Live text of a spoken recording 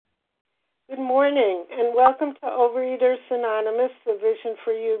Good morning, and welcome to Overeaters Anonymous, the Vision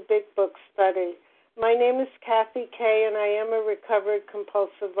for You Big Book Study. My name is Kathy Kay, and I am a recovered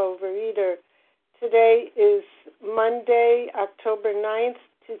compulsive overeater. Today is Monday, October 9th,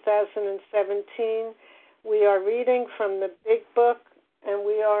 2017. We are reading from the Big Book, and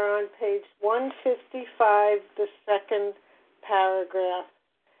we are on page 155, the second paragraph.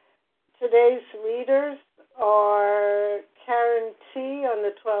 Today's readers are Karen T. on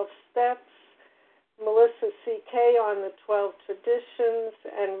the 12 Steps, Melissa C.K. on the 12 Traditions,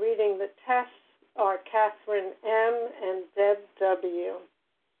 and reading the tests are Catherine M. and Deb W.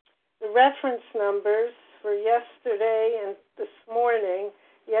 The reference numbers for yesterday and this morning,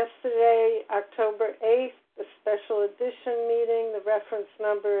 yesterday, October 8th, the special edition meeting, the reference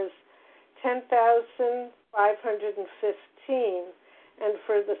number is 10,515. And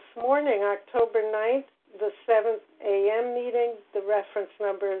for this morning, October 9th, the 7th a.m. meeting, the reference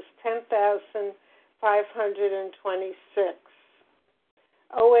number is 10,526.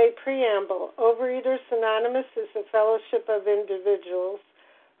 OA Preamble. Overeaters Anonymous is a fellowship of individuals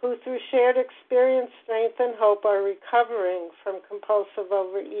who, through shared experience, strength, and hope, are recovering from compulsive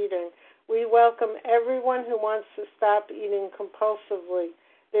overeating. We welcome everyone who wants to stop eating compulsively.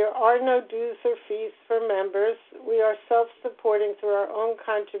 There are no dues or fees for members. We are self-supporting through our own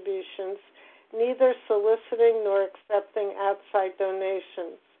contributions, neither soliciting nor accepting outside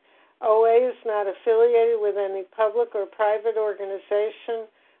donations. OA is not affiliated with any public or private organization,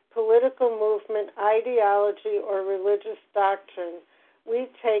 political movement, ideology, or religious doctrine. We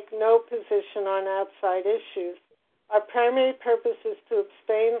take no position on outside issues. Our primary purpose is to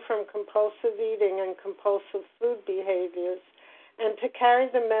abstain from compulsive eating and compulsive food behaviors, and to carry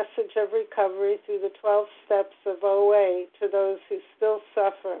the message of recovery through the 12 steps of OA to those who still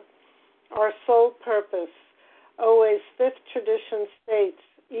suffer. Our sole purpose. OA's fifth tradition states,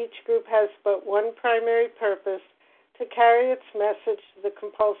 each group has but one primary purpose, to carry its message to the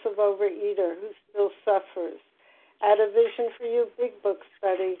compulsive overeater who still suffers. At a Vision for You Big Book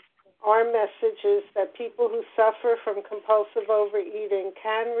Study, our message is that people who suffer from compulsive overeating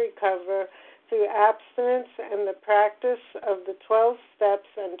can recover through abstinence and the practice of the 12 steps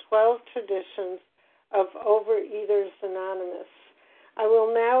and 12 traditions of Overeaters Anonymous. I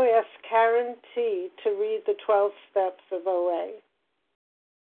will now ask Karen T. to read the 12 steps of OA.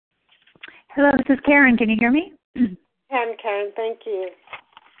 Hello, this is Karen. Can you hear me? Karen, thank you.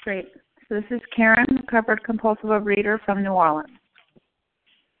 Great. So this is Karen, recovered compulsive overeater from New Orleans.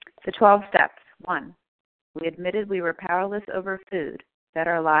 The 12 steps. 1. We admitted we were powerless over food, that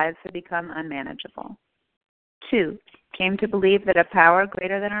our lives had become unmanageable. 2. Came to believe that a power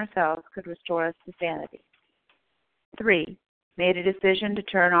greater than ourselves could restore us to sanity. 3. Made a decision to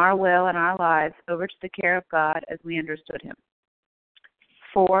turn our will and our lives over to the care of God as we understood Him.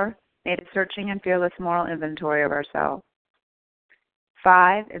 4. Made a searching and fearless moral inventory of ourselves.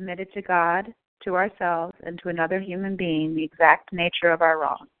 5. Admitted to God, to ourselves, and to another human being the exact nature of our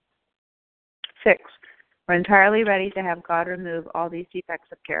wrong. 6. We're entirely ready to have God remove all these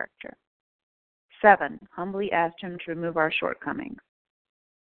defects of character. 7. Humbly asked Him to remove our shortcomings.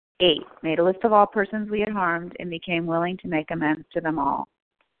 8. Made a list of all persons we had harmed and became willing to make amends to them all.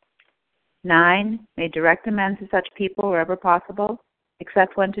 9. Made direct amends to such people wherever possible,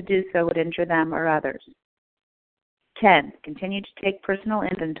 except when to do so would injure them or others. 10. Continued to take personal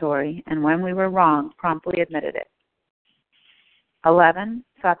inventory, and when we were wrong, promptly admitted it. 11.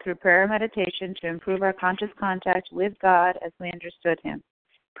 Sought through prayer and meditation to improve our conscious contact with God as we understood Him,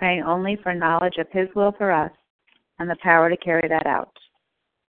 praying only for knowledge of His will for us and the power to carry that out.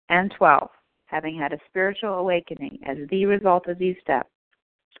 And 12. Having had a spiritual awakening as the result of these steps,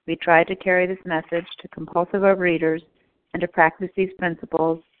 we tried to carry this message to compulsive overeaters and to practice these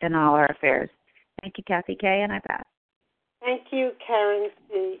principles in all our affairs. Thank you, Kathy K., and I pass. Thank you, Karen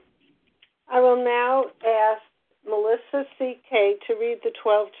C. I will now ask Melissa C.K. to read the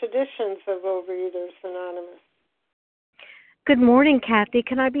 12 traditions of Overeaters Anonymous. Good morning, Kathy.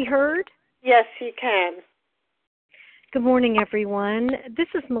 Can I be heard? Yes, you can. Good morning, everyone. This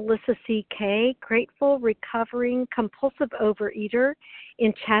is Melissa C.K., grateful, recovering, compulsive overeater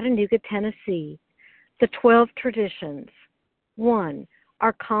in Chattanooga, Tennessee. The 12 traditions. 1.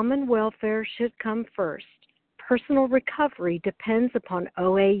 Our common welfare should come first. Personal recovery depends upon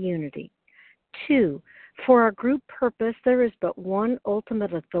OA unity. 2. For our group purpose, there is but one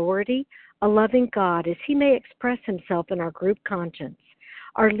ultimate authority, a loving God, as He may express Himself in our group conscience.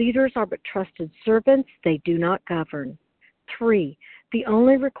 Our leaders are but trusted servants, they do not govern. 3. The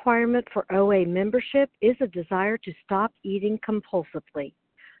only requirement for OA membership is a desire to stop eating compulsively.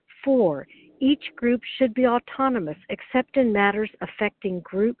 4. Each group should be autonomous except in matters affecting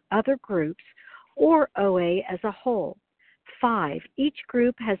other groups or OA as a whole. 5. Each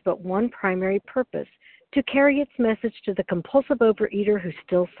group has but one primary purpose, to carry its message to the compulsive overeater who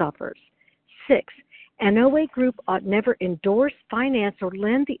still suffers. 6. An OA group ought never endorse, finance, or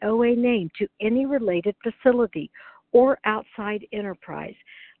lend the OA name to any related facility or outside enterprise,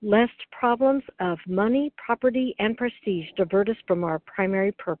 lest problems of money, property, and prestige divert us from our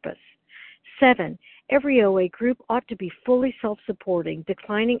primary purpose. 7. Every OA group ought to be fully self-supporting,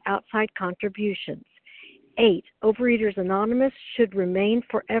 declining outside contributions. 8. Overeaters Anonymous should remain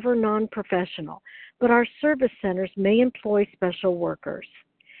forever non-professional, but our service centers may employ special workers.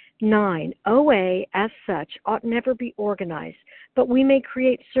 9. OA, as such, ought never be organized, but we may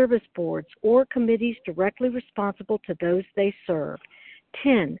create service boards or committees directly responsible to those they serve.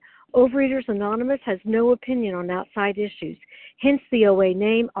 10. Overeaters Anonymous has no opinion on outside issues. Hence, the OA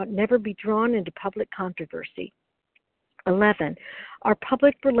name ought never be drawn into public controversy. 11. Our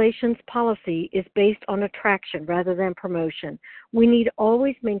public relations policy is based on attraction rather than promotion. We need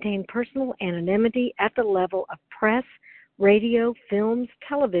always maintain personal anonymity at the level of press, radio, films,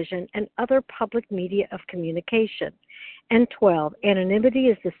 television, and other public media of communication. And 12, anonymity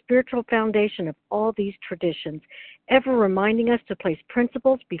is the spiritual foundation of all these traditions, ever reminding us to place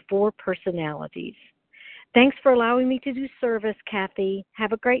principles before personalities. Thanks for allowing me to do service, Kathy.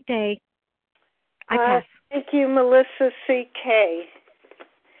 Have a great day. I pass. Thank you, Melissa C.K.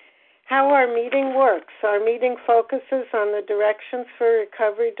 How our meeting works. Our meeting focuses on the directions for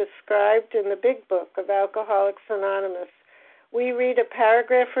recovery described in the Big Book of Alcoholics Anonymous. We read a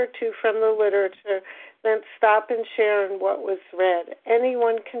paragraph or two from the literature, then stop and share in what was read.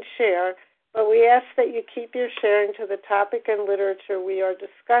 Anyone can share, but we ask that you keep your sharing to the topic and literature we are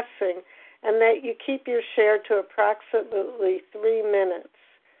discussing, and that you keep your share to approximately 3 minutes.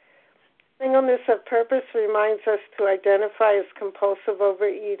 Singleness of purpose reminds us to identify as compulsive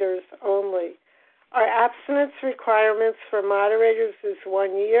overeaters only. Our abstinence requirements for moderators is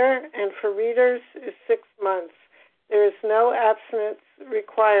 1 year, and for readers is 6 months. There is no abstinence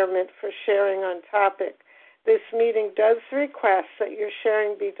requirement for sharing on topic. This meeting does request that your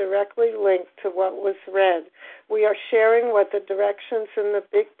sharing be directly linked to what was read. We are sharing what the directions in the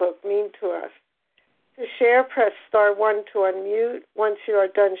Big Book mean to us. To share, press star 1 to unmute. Once you are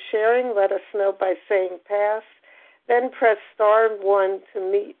done sharing, let us know by saying pass. Then press star 1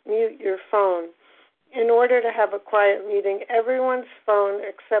 to mute your phone. In order to have a quiet meeting, everyone's phone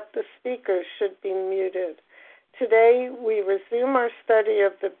except the speaker should be muted. Today, we resume our study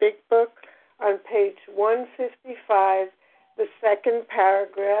of the Big Book on page 155, the second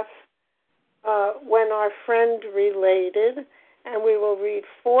paragraph, when our friend related, and we will read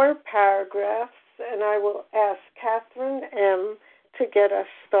 4 paragraphs, and I will ask Catherine M. to get us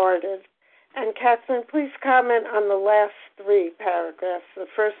started. And Catherine, please comment on the last 3 paragraphs. The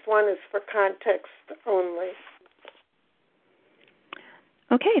first one is for context only.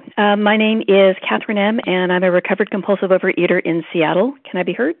 Okay. My name is Catherine M., and I'm a recovered compulsive overeater in Seattle. Can I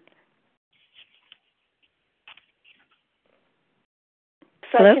be heard?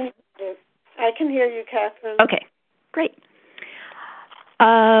 So Hello? I can hear you, Catherine. Okay. Great.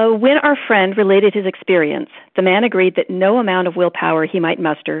 When our friend related his experience, the man agreed that no amount of willpower he might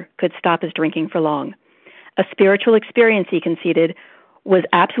muster could stop his drinking for long. A spiritual experience, he conceded, was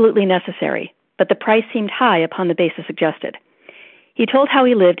absolutely necessary, but the price seemed high upon the basis suggested. He told how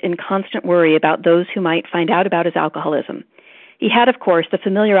he lived in constant worry about those who might find out about his alcoholism. He had, of course, the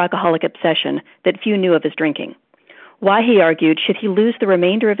familiar alcoholic obsession that few knew of his drinking. Why, he argued, should he lose the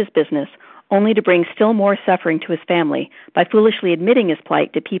remainder of his business only to bring still more suffering to his family by foolishly admitting his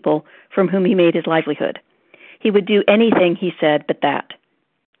plight to people from whom he made his livelihood? He would do anything, he said, but that.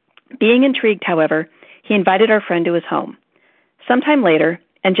 Being intrigued, however, he invited our friend to his home. Sometime later,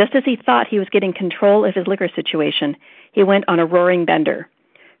 and just as he thought he was getting control of his liquor situation, he went on a roaring bender.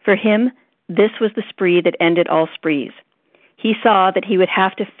 For him, this was the spree that ended all sprees. He saw that he would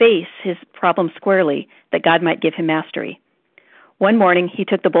have to face his problem squarely, that God might give him mastery. One morning, he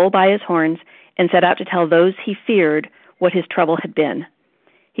took the bull by his horns and set out to tell those he feared what his trouble had been.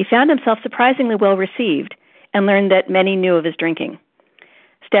 He found himself surprisingly well received and learned that many knew of his drinking.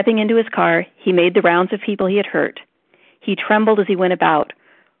 Stepping into his car, he made the rounds of people he had hurt. He trembled as he went about,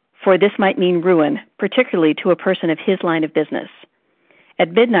 for this might mean ruin, particularly to a person of his line of business.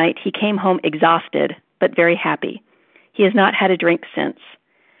 At midnight, he came home exhausted, but very happy. He has not had a drink since.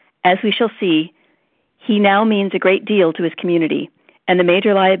 As we shall see, he now means a great deal to his community, and the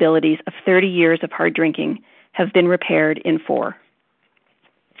major liabilities of 30 years of hard drinking have been repaired in 4.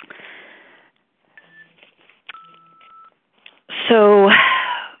 So,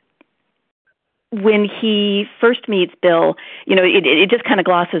 when he first meets Bill, it just kind of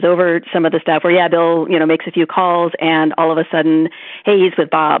glosses over some of the stuff where, Bill, makes a few calls and all of a sudden, hey, he's with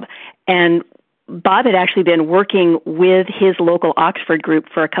Bob. And Bob had actually been working with his local Oxford group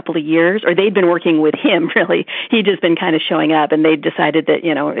for a couple of years, or they'd been working with him, really. He'd just been kind of showing up, and they decided that,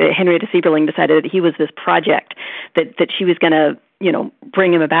 Henrietta Sieberling decided that he was this project that she was going to,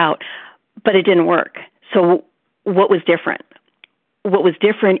 bring him about. But it didn't work. So what was different? What was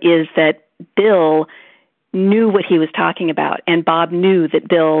different is that Bill knew what he was talking about, and Bob knew that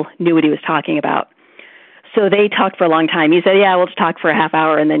Bill knew what he was talking about. So they talked for a long time. He said, we'll just talk for a half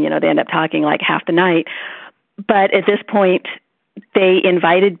hour, and then, they end up talking like half the night. But at this point, they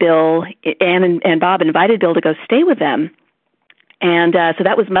invited Bill, and Bob invited Bill to go stay with them. And so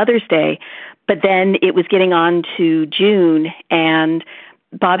that was Mother's Day. But then it was getting on to June, and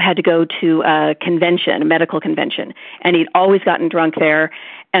Bob had to go to a convention, a medical convention, and he'd always gotten drunk there.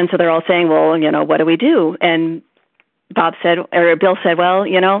 And so they're all saying, well, what do we do? And Bill said, well,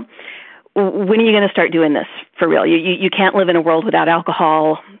 when are you going to start doing this for real? You can't live in a world without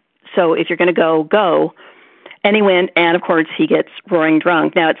alcohol. So if you're going to go. And he went, and of course he gets roaring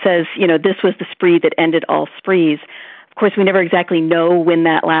drunk. Now it says, this was the spree that ended all sprees. Of course, we never exactly know when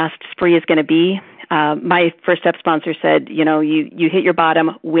that last spree is going to be. My first step sponsor said, you hit your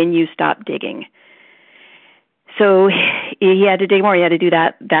bottom when you stop digging. So he had to dig more. He had to do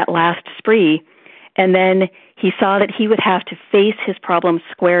that last spree. And then he saw that he would have to face his problems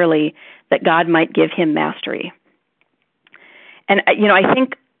squarely, that God might give him mastery. And, I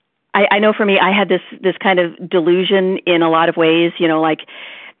think, I know for me, I had this kind of delusion in a lot of ways, like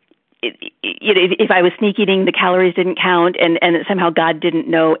if I was sneak eating, the calories didn't count, and somehow God didn't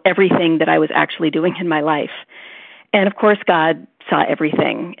know everything that I was actually doing in my life. And of course, God saw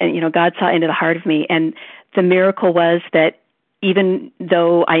everything, and, God saw into the heart of me. And the miracle was that even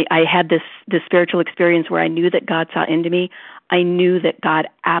though I had this spiritual experience where I knew that God saw into me, I knew that God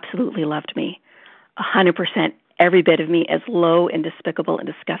absolutely loved me, 100%, every bit of me, as low and despicable and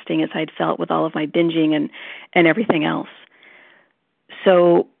disgusting as I'd felt with all of my binging and everything else.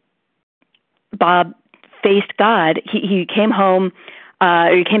 So Bob faced God. He came home,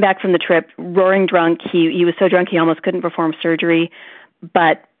 he came back from the trip roaring drunk. He was so drunk he almost couldn't perform surgery,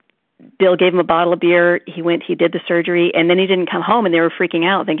 but Bill gave him a bottle of beer. He went, he did the surgery, and then he didn't come home, and they were freaking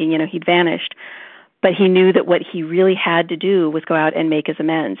out, thinking, he'd vanished. But he knew that what he really had to do was go out and make his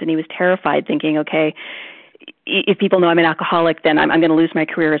amends, and he was terrified, thinking, okay, if people know I'm an alcoholic, then I'm going to lose my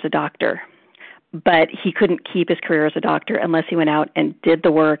career as a doctor. But he couldn't keep his career as a doctor unless he went out and did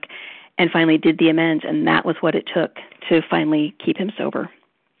the work and finally did the amends, and that was what it took to finally keep him sober.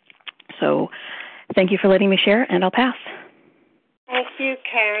 So thank you for letting me share, and I'll pass. Thank you,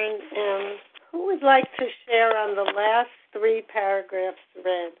 Karen. Who would like to share on the last 3 paragraphs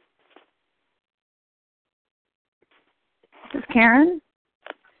read? This is Karen.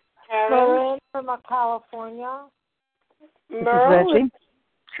 Karen from California. Merle? Reggie.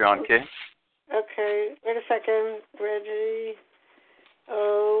 John K. Okay, wait a second. Reggie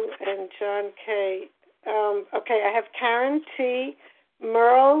O. and John K. Okay, I have Karen T.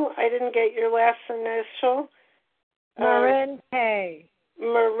 Merle, I didn't get your last initial. Marin K.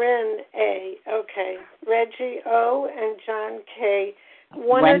 Marin A. Okay. Reggie O. and John K.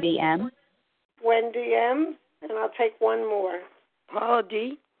 Wendy M. Wendy M. And I'll take one more. Paula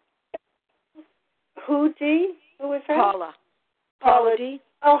D. Who D? Who is that? Paula. Paula D.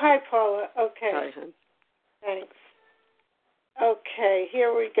 Oh, hi, Paula. Okay. Hi, hon. Thanks. Okay,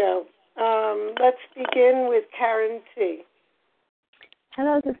 here we go. Let's begin with Karen T.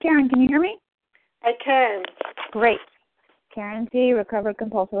 Hello, this is Karen. Can you hear me? I can. Great. Karen T., recovered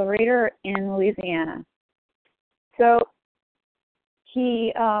compulsive reader in Louisiana. So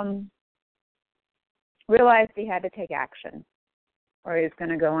he realized he had to take action, or he was going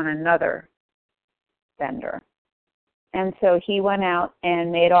to go on another bender. And so he went out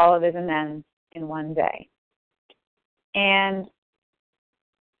and made all of his amends in one day. And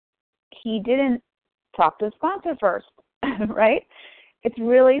he didn't talk to his sponsor first, right? It's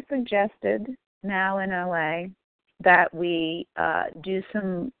really suggested now in OA that we do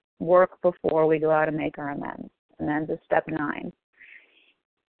some work before we go out and make our amends. Amends is step 9.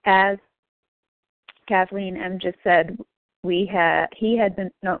 As Kathleen M. just said,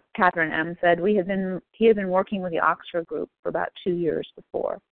 Catherine M. said he had been working with the Oxford group for about 2 years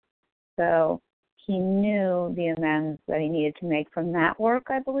before. So he knew the amends that he needed to make from that work,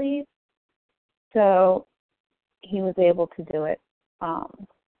 I believe. So he was able to do it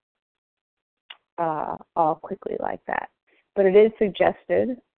all quickly like that. But it is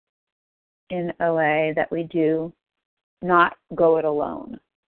suggested in OA that we do not go it alone.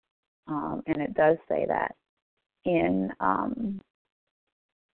 and it does say that in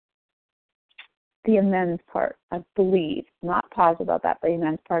the amends part, I believe, not positive about that, but the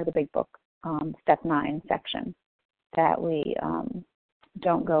amends part of the big book, step 9 section, that we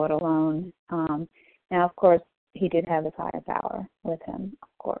don't go it alone. Now, of course, he did have his higher power with him, of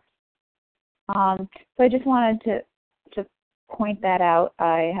course. So I just wanted to point that out.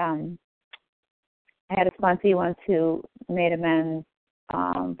 I had a sponsee once who made amends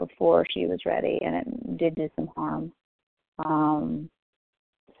before she was ready, and it did do some harm.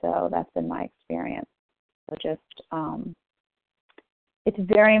 So that's been my experience. So just, it's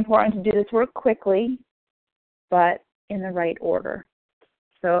very important to do this work quickly, but in the right order.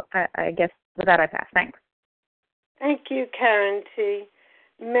 So I guess with that I pass. Thanks. Thank you, Karen T.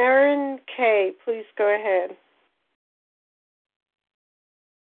 Marin K., please go ahead.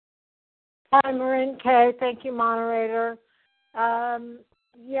 Hi, Marin K. Thank you, moderator.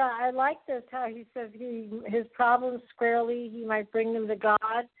 Yeah, I like this, how he says his problems squarely, he might bring them to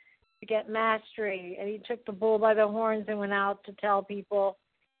God to get mastery. And he took the bull by the horns and went out to tell people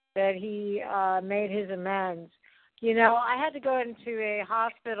that he made his amends. You know, I had to go into a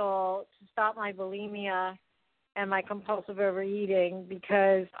hospital to stop my bulimia and my compulsive overeating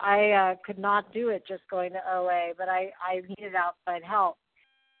because I could not do it just going to OA, but I needed outside help.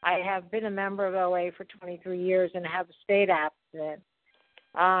 I have been a member of OA for 23 years and have stayed abstinent.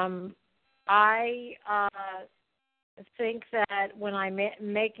 I think that when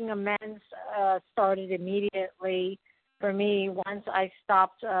making amends started immediately for me once I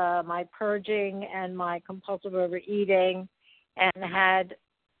stopped my purging and my compulsive overeating and had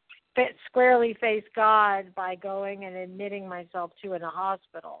squarely faced God by going and admitting myself to in a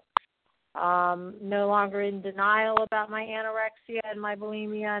hospital. No longer in denial about my anorexia and my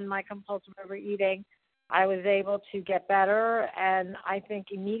bulimia and my compulsive overeating. I was able to get better, and I think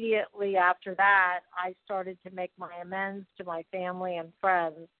immediately after that, I started to make my amends to my family and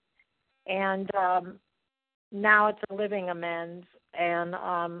friends. And now it's a living amends, and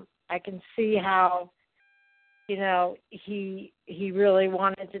I can see how, you know, he really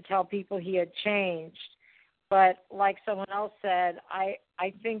wanted to tell people he had changed. But like someone else said, I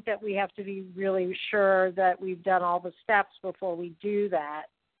think that we have to be really sure that we've done all the steps before we do that.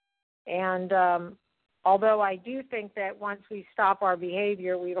 And although I do think that once we stop our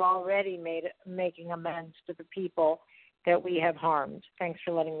behavior, we've already making amends to the people that we have harmed. Thanks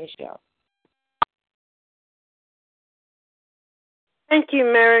for letting me share. Thank you,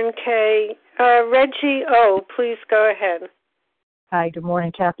 Marin K. Reggie O., please go ahead. Hi, good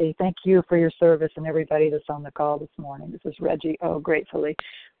morning, Kathy. Thank you for your service and everybody that's on the call this morning. This is Reggie O., gratefully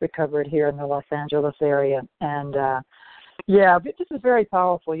recovered here in the Los Angeles area. And, this is very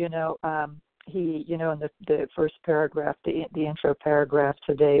powerful. He, in the first paragraph, the intro paragraph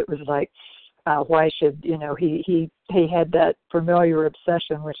today, it was like, why should, he had that familiar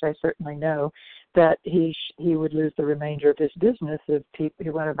obsession, which I certainly know, that he would lose the remainder of his business if he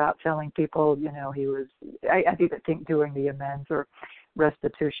went about telling people, he was, I think doing the amends or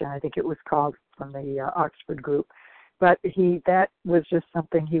restitution, I think it was called from the Oxford group. But that was just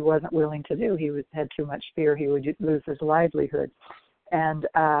something he wasn't willing to do. He had too much fear he would lose his livelihood. And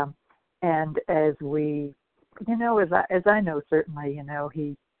as we, as I know, certainly,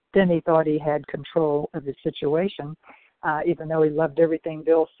 he thought he had control of his situation. Even though he loved everything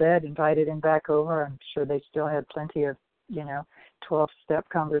Bill said, invited him back over. I'm sure they still had plenty of, 12-step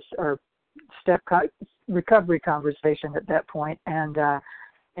recovery conversation at that point. And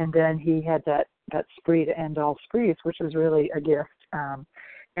then he had that spree to end all sprees, which was really a gift.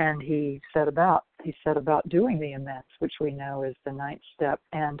 And he set about doing the amends, which we know is the 9th step.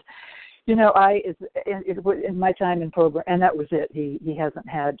 And in my time in program, and that was it. He hasn't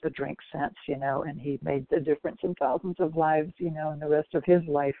had a drink since, and he made the difference in thousands of lives, in the rest of his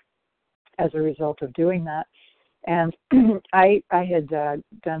life as a result of doing that. And I had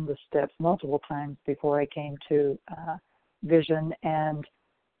done the steps multiple times before I came to Vision, and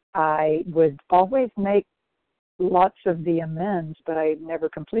I would always make lots of the amends, but I never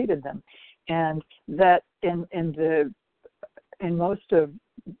completed them. And that in most of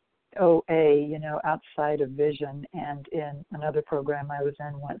OA, outside of Vision and in another program I was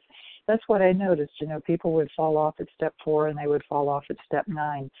in once, that's what I noticed. People would fall off at step 4 and they would fall off at step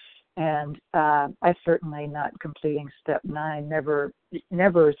 9. And I certainly, not completing step 9, never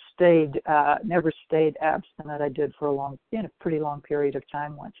stayed abstinent. I did for a pretty long period of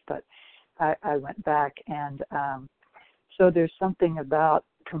time once, but I went back, and so there's something about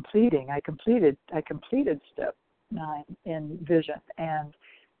completing. I completed step 9 in Vision and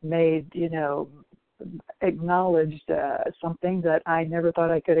made acknowledged something that I never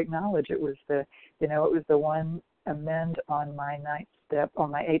thought I could acknowledge. It was the one amend on my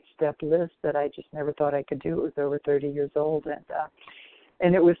my 8-step list that I just never thought I could do. It was over 30 years old,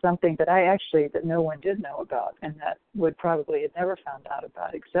 and it was something that that no one did know about, and that would probably have never found out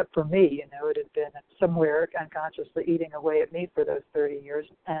about except for me. It had been somewhere unconsciously eating away at me for those 30 years,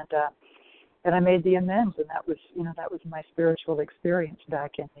 and I made the amends, and that was my spiritual experience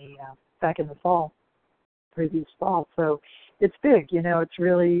back in the fall, previous fall. So it's big, it's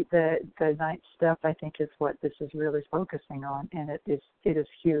really the 9th step, I think, is what this is really focusing on, and it is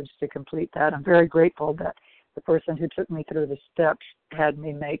huge to complete that. I'm very grateful that the person who took me through the steps had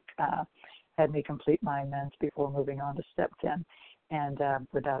me complete my amends before moving on to step 10. And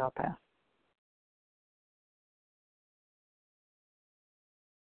with that, I'll pass.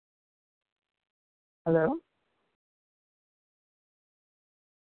 Hello?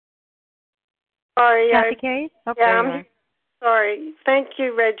 Sorry, Kathy K? Okay. Yeah, I'm sorry. Thank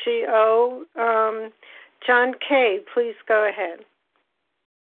you, Reggie O. John K., please go ahead.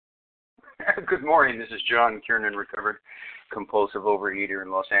 Good morning. This is John Kiernan, recovered compulsive overeater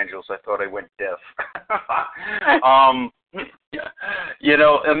in Los Angeles. I thought I went deaf.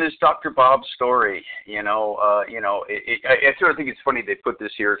 And this Dr. Bob story, I sort of think it's funny they put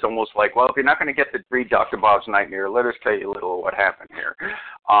this here. It's almost like, well, if you're not going to get to read Dr. Bob's Nightmare, let us tell you a little what happened here.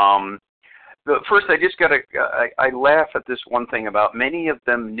 But first, I laugh at this one thing about many of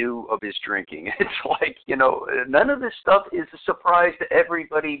them knew of his drinking. It's like, none of this stuff is a surprise to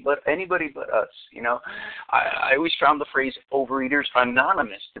anybody but us, I always found the phrase Overeaters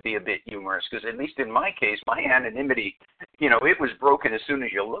Anonymous to be a bit humorous, because at least in my case, my anonymity, it was broken as soon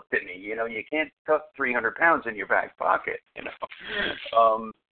as you looked at me. You can't tuck 300 pounds in your back pocket,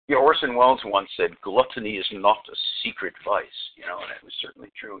 Orson Welles once said, gluttony is not a secret vice, and it was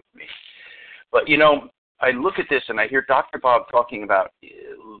certainly true with me. But, I look at this and I hear Dr. Bob talking about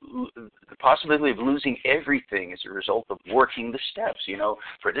the possibility of losing everything as a result of working the steps,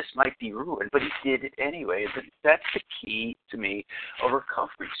 for this might be ruined, but he did it anyway. That's the key to me of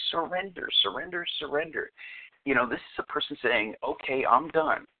recovery. Surrender, surrender, surrender. This is a person saying, okay, I'm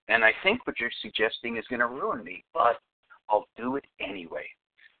done. And I think what you're suggesting is going to ruin me, but I'll do it anyway.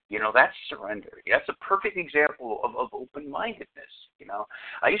 That's surrender. That's a perfect example of open-mindedness.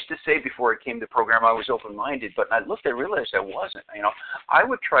 I used to say before I came to the program I was open-minded, but I realized I wasn't. I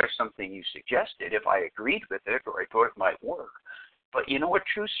would try something you suggested if I agreed with it or I thought it might work. But you know what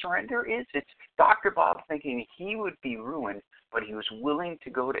true surrender is? It's Dr. Bob thinking he would be ruined, but he was willing to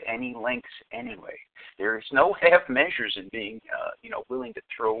go to any lengths anyway. There is no half measures in being, willing to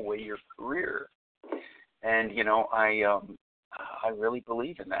throw away your career. And, I really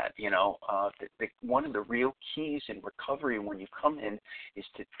believe in that. One of the real keys in recovery when you come in is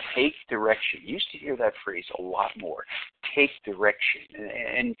to take direction. You used to hear that phrase a lot more. Take direction,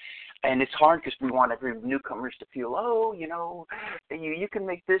 and it's hard because we want every newcomers to feel, you can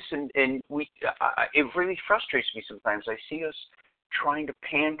make this, and it really frustrates me sometimes. I see us trying to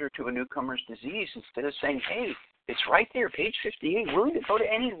pander to a newcomer's disease instead of saying, hey, it's right there, page 58, willing to go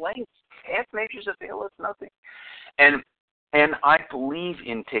to any length. Half measures avail us nothing. And I believe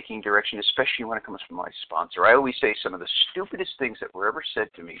in taking direction, especially when it comes from my sponsor. I always say some of the stupidest things that were ever said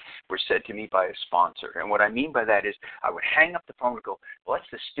to me were said to me by a sponsor. And what I mean by that is I would hang up the phone and go, well,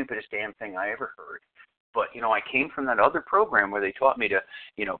 that's the stupidest damn thing I ever heard. But, I came from that other program where they taught me to,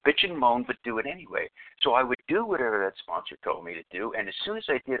 bitch and moan, but do it anyway. So I would do whatever that sponsor told me to do. And as soon as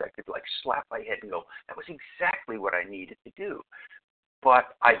I did, I could slap my head and go, that was exactly what I needed to do.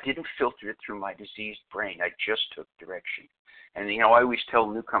 But I didn't filter it through my diseased brain. I just took direction. And, I always tell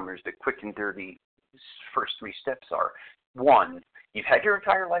newcomers the quick and dirty first 3 steps are, 1, you've had your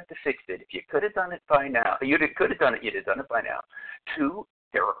entire life to fix it. If you could have done it by now, you'd have done it by now. 2,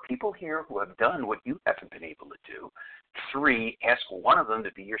 there are people here who have done what you haven't been able to do. 3, ask one of them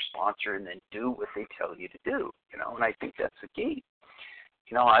to be your sponsor and then do what they tell you to do, and I think that's the key.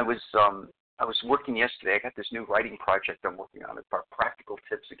 I was working yesterday. I got this new writing project I'm working on. It's about practical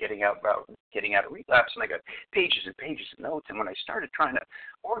tips of getting out of relapse, and I got pages and pages of notes. And when I started trying to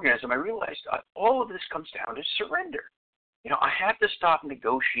organize them, I realized all of this comes down to surrender. I have to stop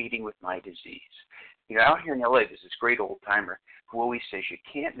negotiating with my disease. Out here in LA, there's this great old timer who always says you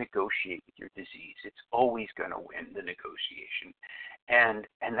can't negotiate with your disease. It's always going to win the negotiation, and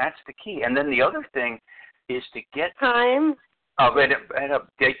that's the key. And then the other thing is to get time.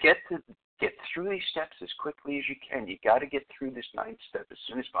 Get through these steps as quickly as you can. You got to get through this 9th step as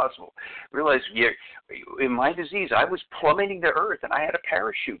soon as possible. Realize in my disease, I was plummeting to earth, and I had a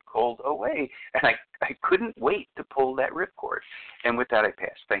parachute called OA, and I couldn't wait to pull that ripcord. And with that, I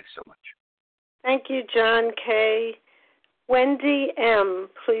pass. Thanks so much. Thank you, John K. Wendy M.,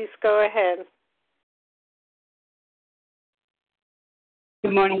 please go ahead.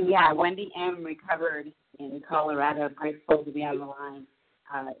 Good morning. Yeah, Wendy M., recovered in Colorado. Grateful to be on the line.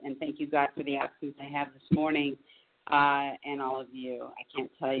 And thank you, God, for the options I have this morning and all of you. I can't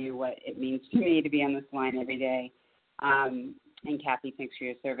tell you what it means to me to be on this line every day. And Kathy, thanks for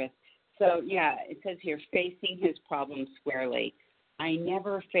your service. So, yeah, it says here, facing his problems squarely. I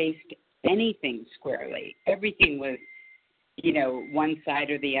never faced anything squarely. Everything was, one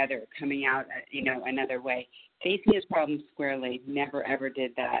side or the other, coming out, another way. Facing his problems squarely, never, ever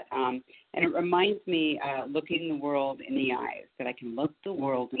did that. And it reminds me looking the world in the eyes, that I can look the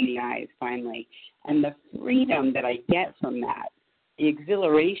world in the eyes finally. And the freedom that I get from that, the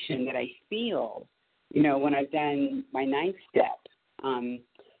exhilaration that I feel, when I've done my 9th step, and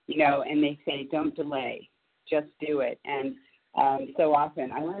they say, don't delay, just do it. And so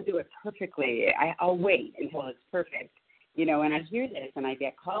often I want to do it perfectly. I'll wait until it's perfect, and I hear this and I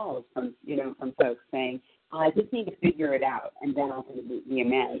get calls from folks saying, I just need to figure it out and then I'll do the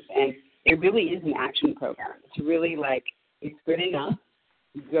amends. And it really is an action program. It's really like, it's good enough,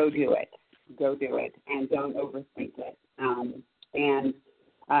 go do it, and don't overthink it.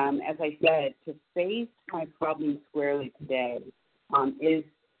 As I said, to face my problems squarely today is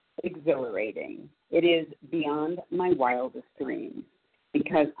exhilarating. It is beyond my wildest dreams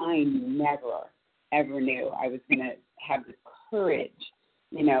because I never, ever knew I was going to have the courage,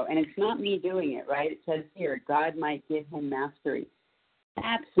 and it's not me doing it, right? It says here, God might give him mastery.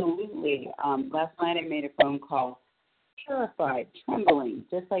 Absolutely. Last night I made a phone call, terrified, trembling,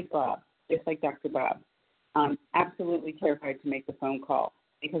 just like Dr. Bob. Absolutely terrified to make the phone call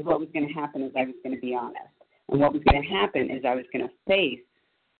because what was going to happen is I was going to be honest. And what was going to happen is I was going to face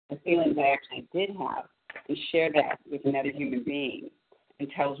the feelings I actually did have and share that with another human being and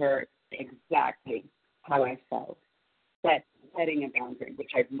tell her exactly how I felt. Setting a boundary,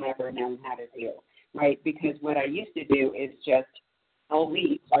 which I've never known how to do, right? Because what I used to do is just, I'll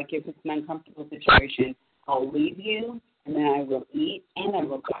leave. Like if it's an uncomfortable situation, I'll leave you, and then I will eat, and I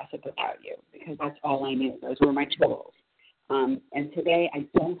will gossip about you, because that's all I knew. Those were my tools. And today I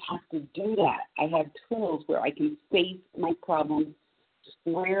don't have to do that. I have tools where I can face my problems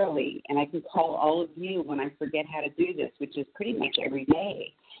squarely, and I can call all of you when I forget how to do this, which is pretty much every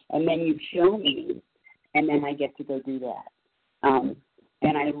day. And then you show me, and then I get to go do that.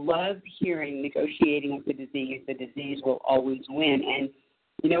 And I love hearing negotiating with the disease will always win. And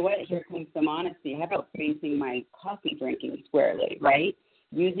you know what? Here comes some honesty. How about facing my coffee drinking squarely, right?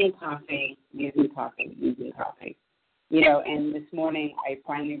 Using coffee. And this morning I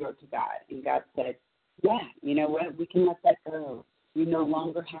finally wrote to God, and God said, yeah, you know what? We can let that go. You no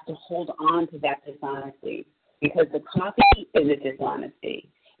longer have to hold on to that dishonesty because the coffee is a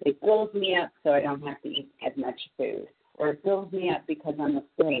dishonesty. It fills me up so I don't have to eat as much food. Or it fills me up because I'm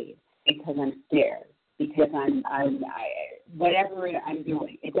afraid, because I'm scared, because whatever I'm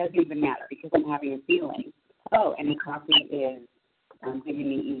doing. It doesn't even matter because I'm having a feeling. Oh, and the coffee is giving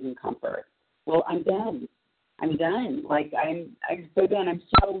me ease and comfort. Well, I'm done. Like I'm so done. I'm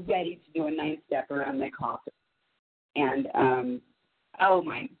so ready to do a 9-step around my coffee. And oh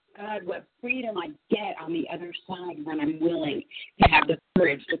my God, what freedom I get on the other side when I'm willing to have the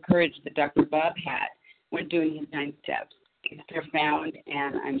courage that Dr. Bob had when doing his 9 steps. It's profound,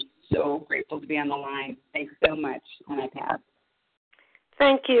 and I'm so grateful to be on the line. Thanks so much, and I pass.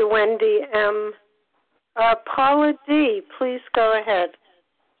 Thank you, Wendy M. Paula D., please go ahead.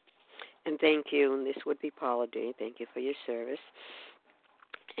 And thank you. And this would be Paula D. Thank you for your service.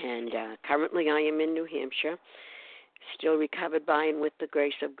 And currently I am in New Hampshire, still recovered by and with the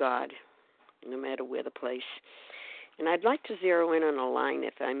grace of God, no matter where the place. And I'd like to zero in on a line,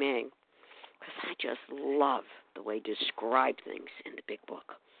 if I may, because I just love the way he described things in the big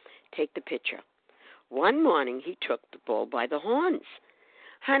book. Take the picture. One morning he took the bull by the horns.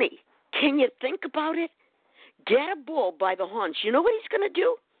 Honey, can you think about it? Get a bull by the horns. You know what he's going to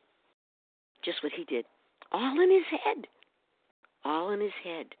do? Just what he did. All in his head. All in his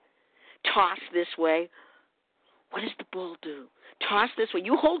head. Toss this way. What does the bull do? Toss this way.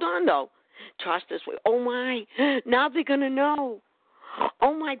 You hold on, though. Toss this way. Oh, my. Now they're going to know.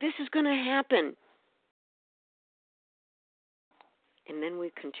 Oh, my, this is going to happen. And then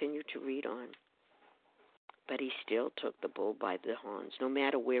we continue to read on. But he still took the bull by the horns, no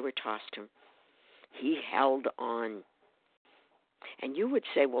matter where it tossed him. He held on. And you would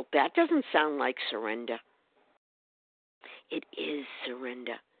say, well, that doesn't sound like surrender. It is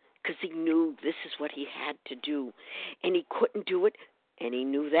surrender, because he knew this is what he had to do, and he couldn't do it, and he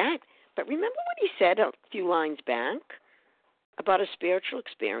knew that. But remember what he said a few lines back about a spiritual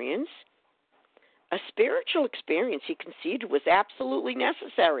experience? A spiritual experience, he conceded, was absolutely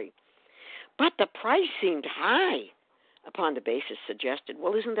necessary. But the price seemed high. Upon the basis suggested,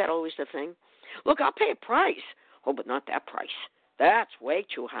 well, isn't that always the thing? Look, I'll pay a price. Oh, but not that price. That's way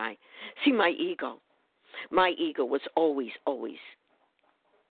too high. See, my ego was always,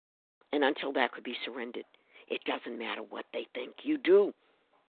 and until that could be surrendered, it doesn't matter what they think you do.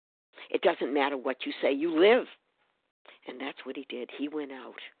 It doesn't matter what you say you live. And that's what he did. He went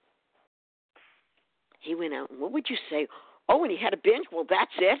out. And what would you say? Oh, and he had a binge? Well,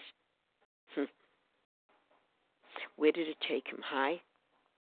 that's it. Where did it take him? High?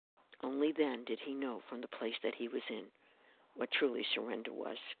 Only then did he know from the place that he was in what truly surrender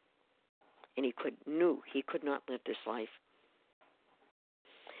was. And knew he could not live this life.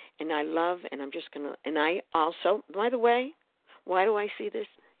 And I love, and I'm just going to, and I also, by the way, why do I see this?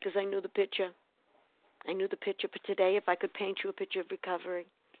 Because I knew the picture. I knew the picture. But today, if I could paint you a picture of recovery,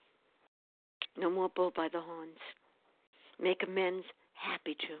 no more bull by the horns. Make amends,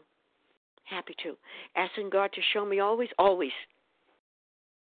 happy to. Asking God to show me always,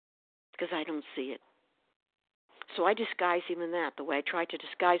 because I don't see it. So I disguise even that, the way I tried to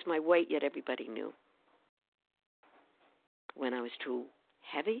disguise my weight, yet everybody knew. When I was too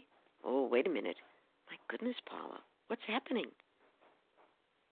heavy, oh, wait a minute. My goodness, Paula, what's happening?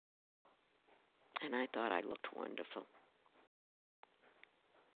 And I thought I looked wonderful.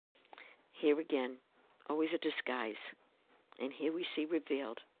 Here again, always a disguise. And here we see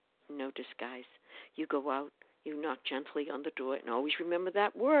revealed, no disguise. You go out, you knock gently on the door, and always remember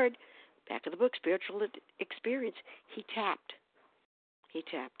that word. Back of the book, spiritual experience. He tapped.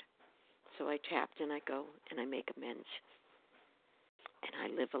 So I tapped and I go and I make amends. And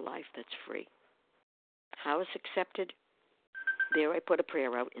I live a life that's free. How is accepted? There I put a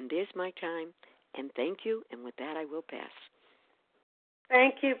prayer out, and there's my time. And thank you, and with that I will pass.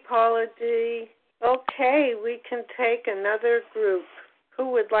 Thank you, Paula D. Okay, we can take another group. Who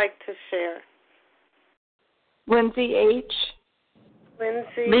would like to share? Lindsay H.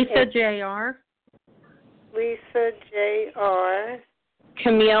 Lisa J.R. Lisa J.R.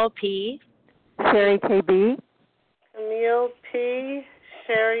 Camille P. Sherry KB. Camille P.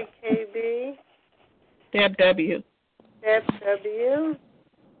 Sherry KB. Deb W. Deb W.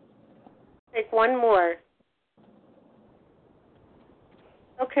 Take one more.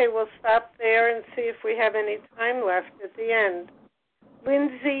 Okay, we'll stop there and see if we have any time left at the end.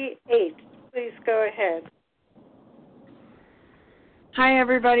 Lindsay H., please go ahead. Hi,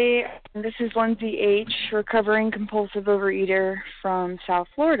 everybody. This is Lindsay H., recovering compulsive overeater from South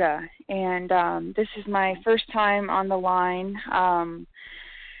Florida. And this is my first time on the line.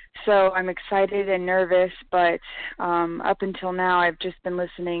 So I'm excited and nervous, but up until now I've just been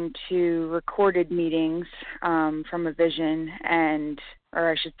listening to recorded meetings from a vision,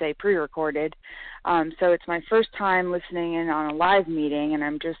 or I should say pre-recorded. So it's my first time listening in on a live meeting, and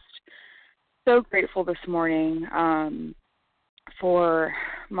I'm just so grateful this morning for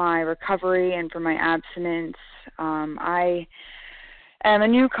my recovery and for my abstinence. I am a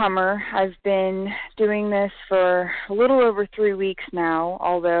newcomer. I've been doing this for a little over 3 weeks now,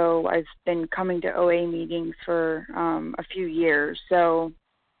 although I've been coming to OA meetings for a few years. So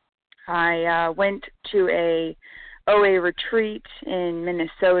I went to a OA retreat in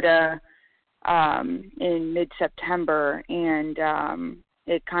Minnesota in mid-September, and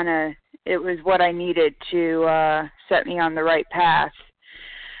it was what I needed to set me on the right path.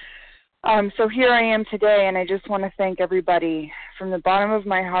 So here I am today, and I just want to thank everybody from the bottom of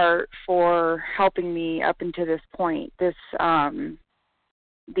my heart for helping me up until this point.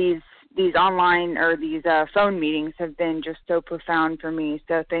 These online or these phone meetings have been just so profound for me,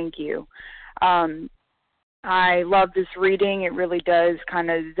 so thank you. I love this reading. It really does kind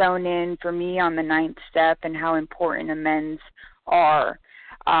of zone in for me on the 9th step and how important amends are.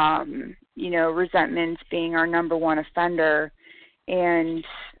 Resentments being our number one offender. And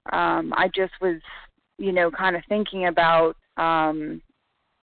I just was, kind of thinking about, I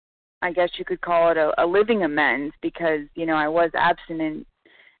guess you could call it a living amends because, I was abstinent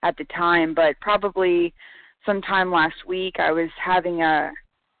at the time, but probably sometime last week I was having a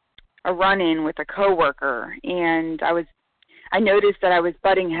run-in with a coworker, and I noticed that I was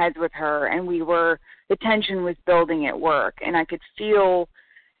butting heads with her, and the tension was building at work, and I could feel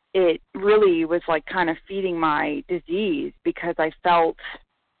it really was like kind of feeding my disease because I felt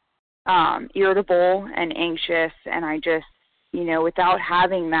irritable and anxious, and I just, without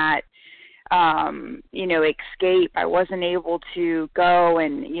having that, escape, I wasn't able to go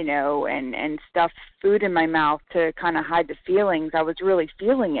and stuff food in my mouth to kind of hide the feelings. I was really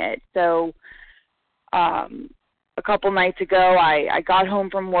feeling it. So a couple nights ago, I got home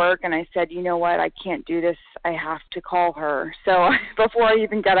from work and I said, you know what, I can't do this. I have to call her. So before I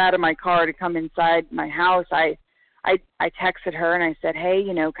even got out of my car to come inside my house, I texted her and I said, hey,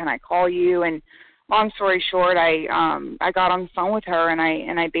 can I call you? And long story short, I got on the phone with her and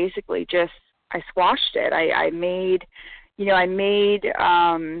I basically just I squashed it. I made it,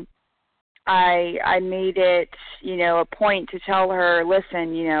 a point to tell her,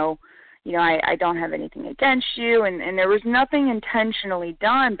 listen, I don't have anything against you, and there was nothing intentionally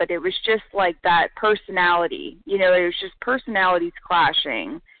done, but it was just like that personality, it was just personalities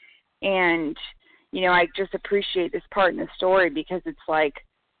clashing, and, I just appreciate this part in the story because it's like,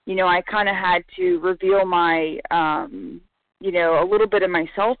 I kind of had to reveal my, a little bit of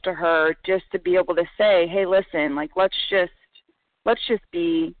myself to her just to be able to say, hey, listen, like, let's just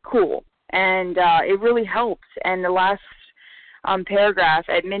be cool, and it really helps, and the last paragraph,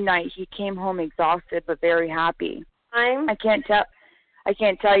 at midnight, he came home exhausted but very happy. I can't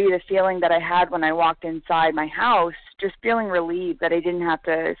tell you the feeling that I had when I walked inside my house, just feeling relieved that I didn't have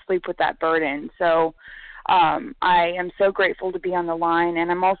to sleep with that burden. So I am so grateful to be on the line,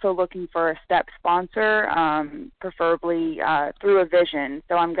 and I'm also looking for a STEP sponsor, preferably through a vision.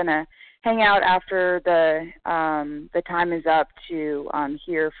 So I'm going to hang out after the time is up to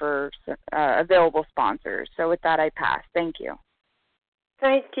hear for available sponsors. So with that, I pass. Thank you.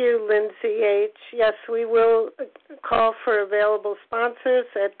 Thank you, Lindsay H. Yes, we will call for available sponsors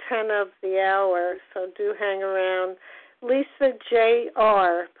at 10 of the hour, so do hang around. Lisa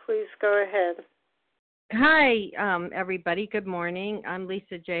J.R., please go ahead. Hi, everybody. Good morning. I'm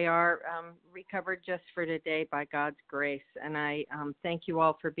Lisa J.R., recovered just for today by God's grace, and I thank you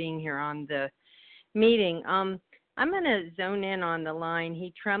all for being here on the meeting. I'm going to zone in on the line.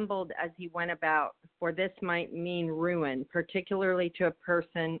 He trembled as he went about, for this might mean ruin, particularly to a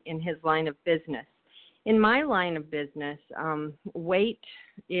person in his line of business. In my line of business, weight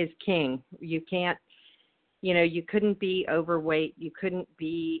is king. You can't, you couldn't be overweight. You couldn't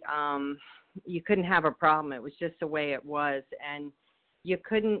have a problem. It was just the way it was. And you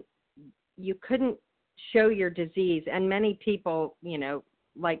couldn't show your disease. And many people,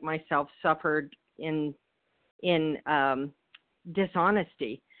 like myself, suffered in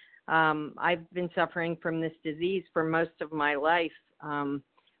dishonesty. I've been suffering from this disease for most of my life,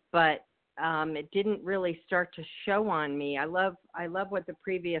 but it didn't really start to show on me. I love what the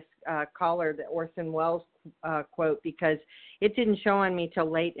previous caller, the Orson Welles quote, because it didn't show on me till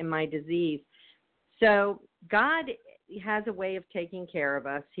late in my disease. So God has a way of taking care of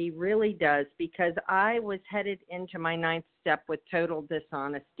us. He really does, because I was headed into my 9th step with total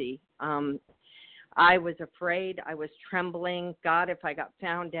dishonesty. I was afraid. I was trembling. God, if I got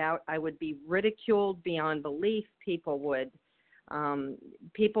found out, I would be ridiculed beyond belief. People would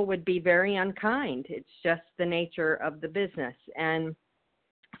be very unkind. It's just the nature of the business. And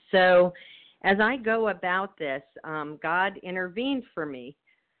so as I go about this, God intervened for me,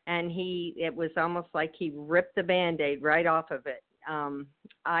 and it was almost like he ripped the Band-Aid right off of it.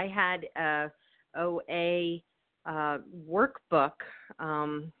 I had a OA workbook,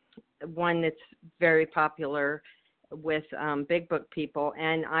 one that's very popular with big book people,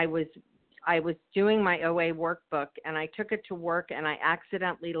 and I was doing my OA workbook, and I took it to work, and I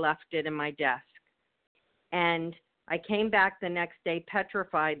accidentally left it in my desk, and I came back the next day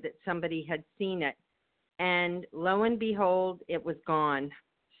petrified that somebody had seen it, and lo and behold, it was gone.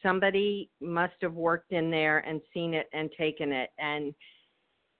 Somebody must have worked in there and seen it and taken it, and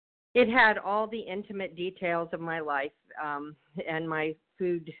it had all the intimate details of my life and my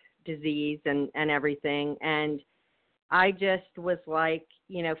food disease and everything, and I just was like,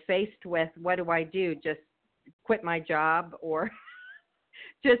 faced with, what do I do? Just quit my job or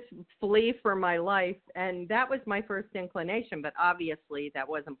just flee for my life? And that was my first inclination, but obviously that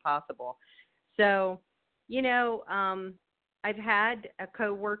wasn't possible. So, I've had a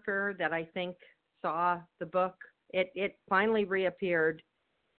coworker that I think saw the book. It finally reappeared,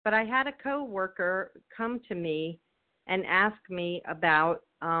 but I had a coworker come to me and ask me about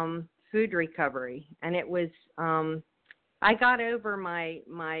food recovery, and it was I got over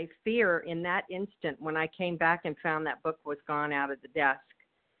my fear in that instant when I came back and found that book was gone out of the desk,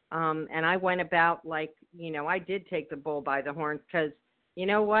 and I went about like, I did take the bull by the horns, because you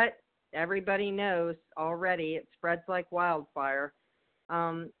know what, everybody knows already, it spreads like wildfire,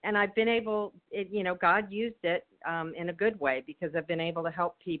 and I've been able, God used it in a good way, because I've been able to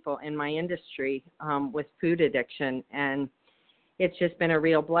help people in my industry with food addiction, and it's just been a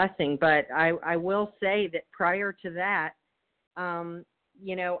real blessing. But I will say that prior to that,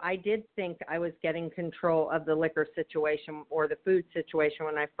 I did think I was getting control of the liquor situation or the food situation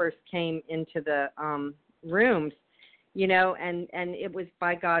when I first came into the rooms, you know, and it was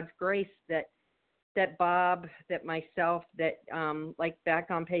by God's grace that Bob, that myself, that like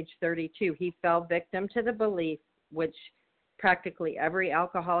back on page 32, he fell victim to the belief, which practically every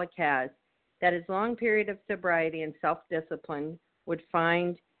alcoholic has, that his long period of sobriety and self-discipline would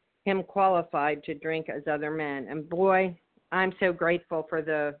find him qualified to drink as other men. And boy, I'm so grateful for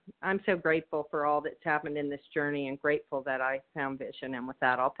all that's happened in this journey, and grateful that I found vision. And with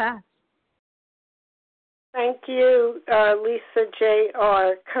that, I'll pass. Thank you, Lisa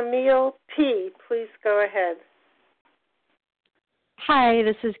J.R. Camille P., please go ahead. Hi,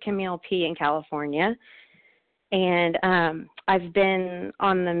 this is Camille P. in California. And I've been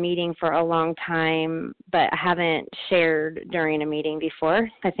on the meeting for a long time, but I haven't shared during a meeting before.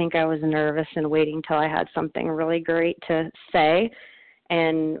 I think I was nervous and waiting till I had something really great to say.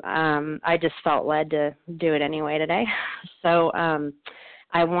 And I just felt led to do it anyway today. So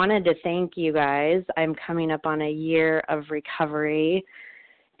I wanted to thank you guys. I'm coming up on a year of recovery,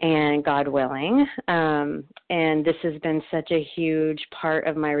 and God willing. And this has been such a huge part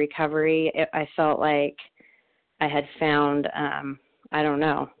of my recovery. I felt like I had found,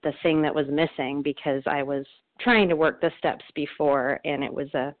 the thing that was missing, because I was trying to work the steps before, and it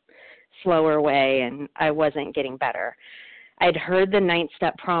was a slower way, and I wasn't getting better. I'd heard the 9th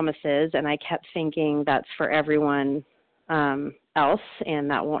step promises, and I kept thinking that's for everyone else, and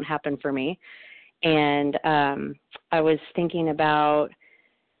that won't happen for me. And I was thinking about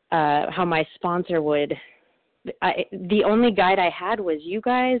how my sponsor would, the only guide I had was you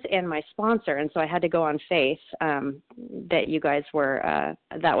guys and my sponsor, and so I had to go on faith that you guys were,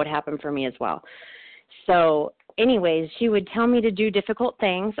 that would happen for me as well. So anyways, she would tell me to do difficult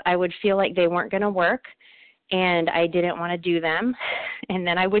things. I would feel like they weren't going to work, and I didn't want to do them, and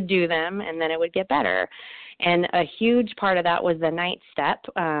then I would do them, and then it would get better. And a huge part of that was the 9th step,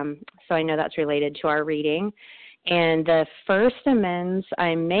 so I know that's related to our reading. And the first amends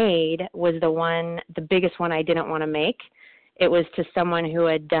I made was the biggest one I didn't want to make. It was to someone who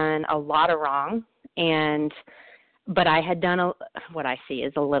had done a lot of wrong, but I had done what I see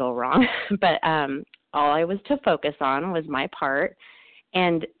is a little wrong. But all I was to focus on was my part,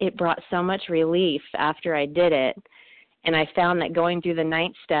 and it brought so much relief after I did it. And I found that going through the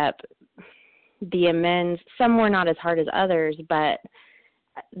 9th step, the amends, some were not as hard as others, but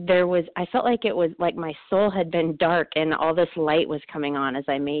I felt like it was like my soul had been dark, and all this light was coming on as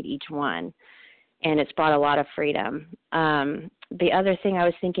I made each one, and it's brought a lot of freedom. The other thing I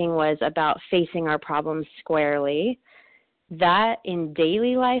was thinking was about facing our problems squarely. That in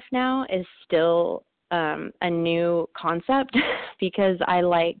daily life now is still a new concept because I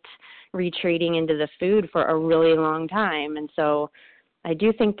liked retreating into the food for a really long time, and so I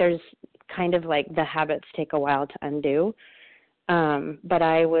do think there's kind of like the habits take a while to undo. But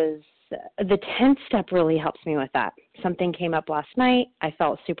the 10th step really helps me with that. Something came up last night. I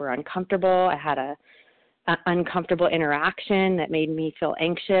felt super uncomfortable. I had an uncomfortable interaction that made me feel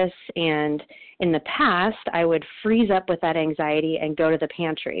anxious. And in the past, I would freeze up with that anxiety and go to the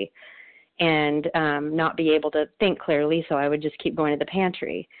pantry and not be able to think clearly. So I would just keep going to the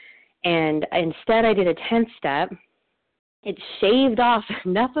pantry. And instead, I did a 10th step. It shaved off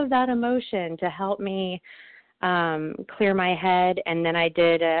enough of that emotion to help me clear my head, and then I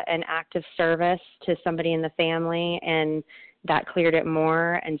did an act of service to somebody in the family, and that cleared it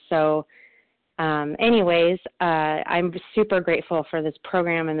more. And so anyways, I'm super grateful for this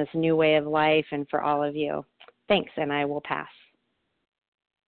program and this new way of life, and for all of you. Thanks, and I will pass.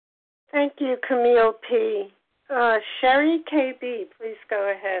 Thank you, Camille P. Sherry KB, please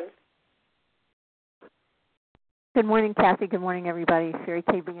go ahead. Good morning, Kathy. Good morning, everybody. Sherry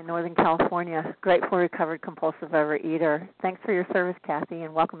KB in Northern California, grateful, recovered, compulsive overeater. Thanks for your service, Kathy,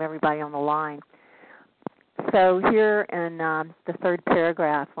 and welcome everybody on the line. So here in the third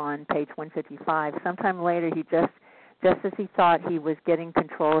paragraph on page 155, sometime later, he just as he thought he was getting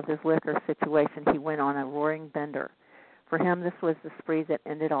control of his liquor situation, he went on a roaring bender. For him, this was the spree that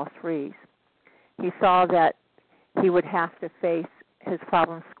ended all sprees. He saw that he would have to face his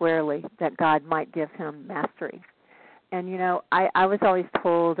problems squarely, that God might give him mastery. And, I was always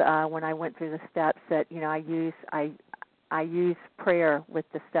told when I went through the steps that, I use prayer with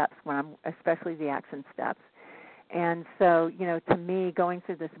the steps especially the action steps. And so, to me, going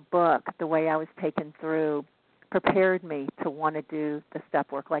through this book, the way I was taken through, prepared me to want to do the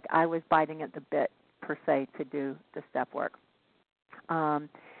step work. Like I was biting at the bit, per se, to do the step work. And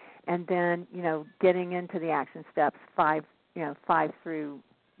then, getting into the action steps, 5 through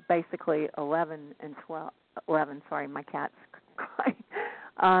basically 11 and 12. 11, sorry, my cat's crying.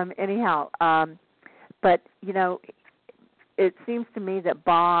 But, it seems to me that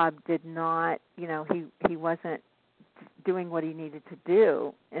Bob did not, he wasn't doing what he needed to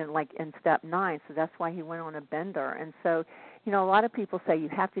do in step 9, so that's why he went on a bender. And so, a lot of people say you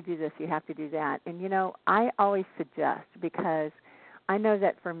have to do this, you have to do that. And I always suggest, because I know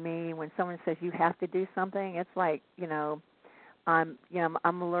that for me, when someone says you have to do something, it's like, I'm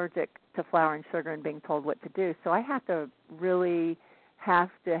allergic to flour and sugar and being told what to do. So I have to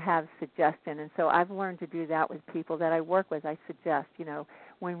have suggestion. And so I've learned to do that with people that I work with. I suggest,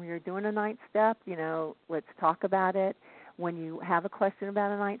 when you're doing a 9th step, let's talk about it. When you have a question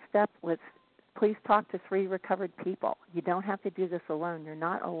about a 9th step, please talk to 3 recovered people. You don't have to do this alone. You're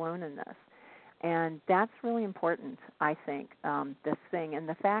not alone in this. And that's really important, I think, this thing. And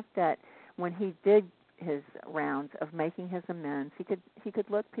the fact that when he did his rounds of making his amends, he could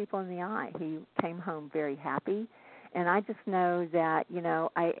look people in the eye. He came home very happy. And I just know that,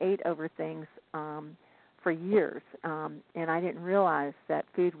 I ate over things for years, and I didn't realize that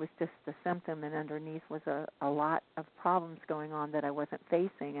food was just the symptom, and underneath was a lot of problems going on that I wasn't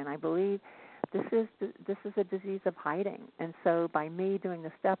facing. And I believe this is a disease of hiding. And so by me doing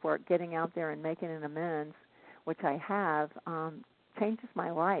the step work, getting out there and making an amends, which I have, changes my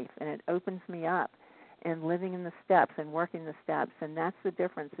life, and it opens me up. And living in the steps and working the steps, and that's the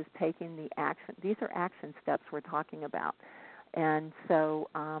difference, is taking the action. These are action steps we're talking about. And so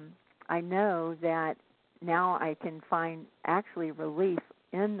I know that now I can find actually relief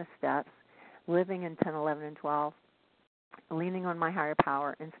in the steps, living in 10, 11, and 12, leaning on my higher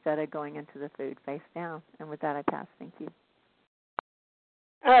power instead of going into the food face down. And with that, I pass. Thank you.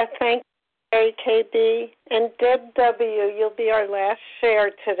 Thank you, KB. And Deb W., you'll be our last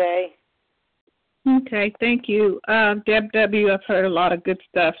share today. Okay, thank you. Deb W., I've heard a lot of good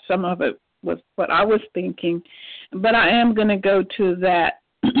stuff. Some of it was what I was thinking. But I am going to go to that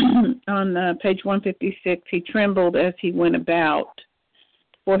on page 156. He trembled as he went about,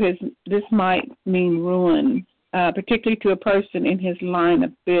 for this might mean ruin, particularly to a person in his line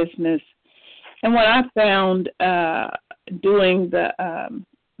of business. And what I found doing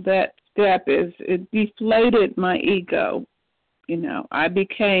that step is it deflated my ego. I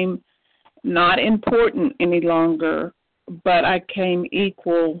became not important any longer, but I came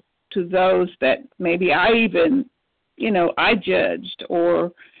equal to those that maybe I even, I judged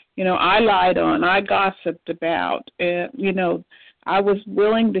or, I lied on, I gossiped about. I was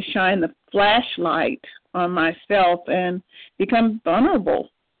willing to shine the flashlight on myself and become vulnerable.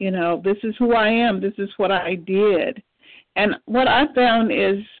 This is who I am. This is what I did. And what I found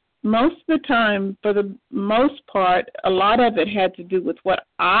is most of the time, for the most part, a lot of it had to do with what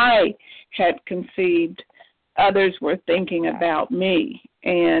I had conceived others were thinking about me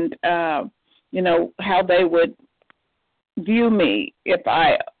and, how they would view me if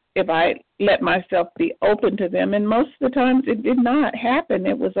I let myself be open to them. And most of the times it did not happen.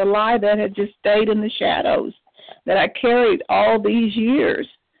 It was a lie that had just stayed in the shadows that I carried all these years.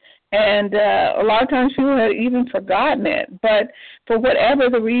 And a lot of times people had even forgotten it. But for whatever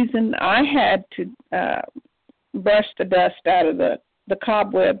the reason, I had to brush the dust out of the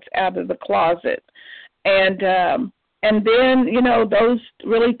cobwebs out of the closet. And then, those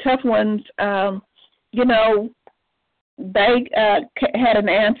really tough ones, they had an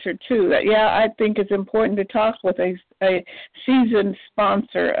answer too. That, I think it's important to talk with a seasoned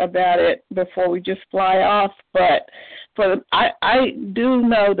sponsor about it before we just fly off. But I do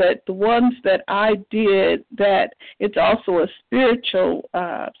know that the ones that I did, that it's also a spiritual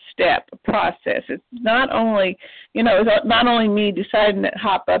step, process. It's not only, it's not only me deciding to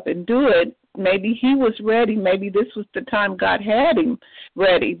hop up and do it. Maybe he was ready. Maybe this was the time God had him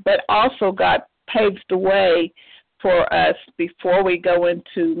ready. But also God paves the way for us before we go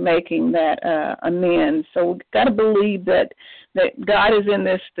into making that amends. So we've got to believe that God is in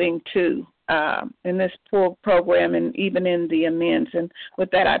this thing too, in this program and even in the amends. And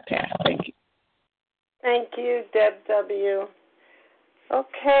with that, I pass. Thank you. Thank you, Deb W.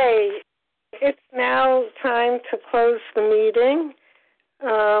 Okay, it's now time to close the meeting.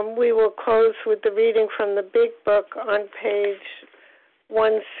 We will close with the reading from the Big Book on page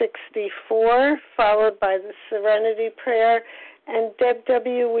 164, followed by the Serenity Prayer. And Deb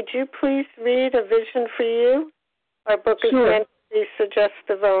W., would you please read A Vision for You? Our book is meant to be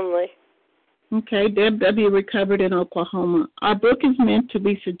suggestive only. Okay, Deb W., recovered in Oklahoma. Our book is meant to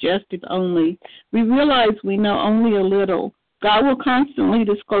be suggestive only. We realize we know only a little. God will constantly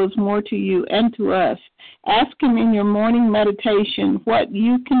disclose more to you and to us. Ask him in your morning meditation what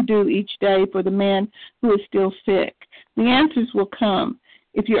you can do each day for the man who is still sick. The answers will come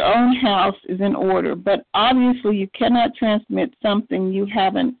if your own house is in order, but obviously you cannot transmit something you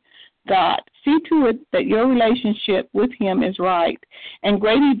haven't got. See to it that your relationship with him is right, and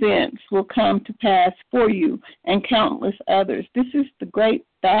great events will come to pass for you and countless others. This is the great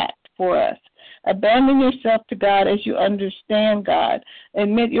fact for us. Abandon yourself to God as you understand God.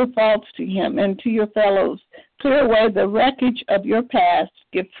 Admit your faults to him and to your fellows. Clear away the wreckage of your past.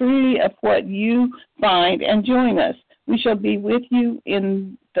 Give freely of what you find and join us. We shall be with you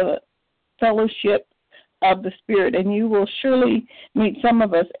in the fellowship of the Spirit, and you will surely meet some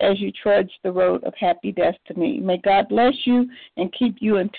of us as you trudge the road of happy destiny. May God bless you and keep you until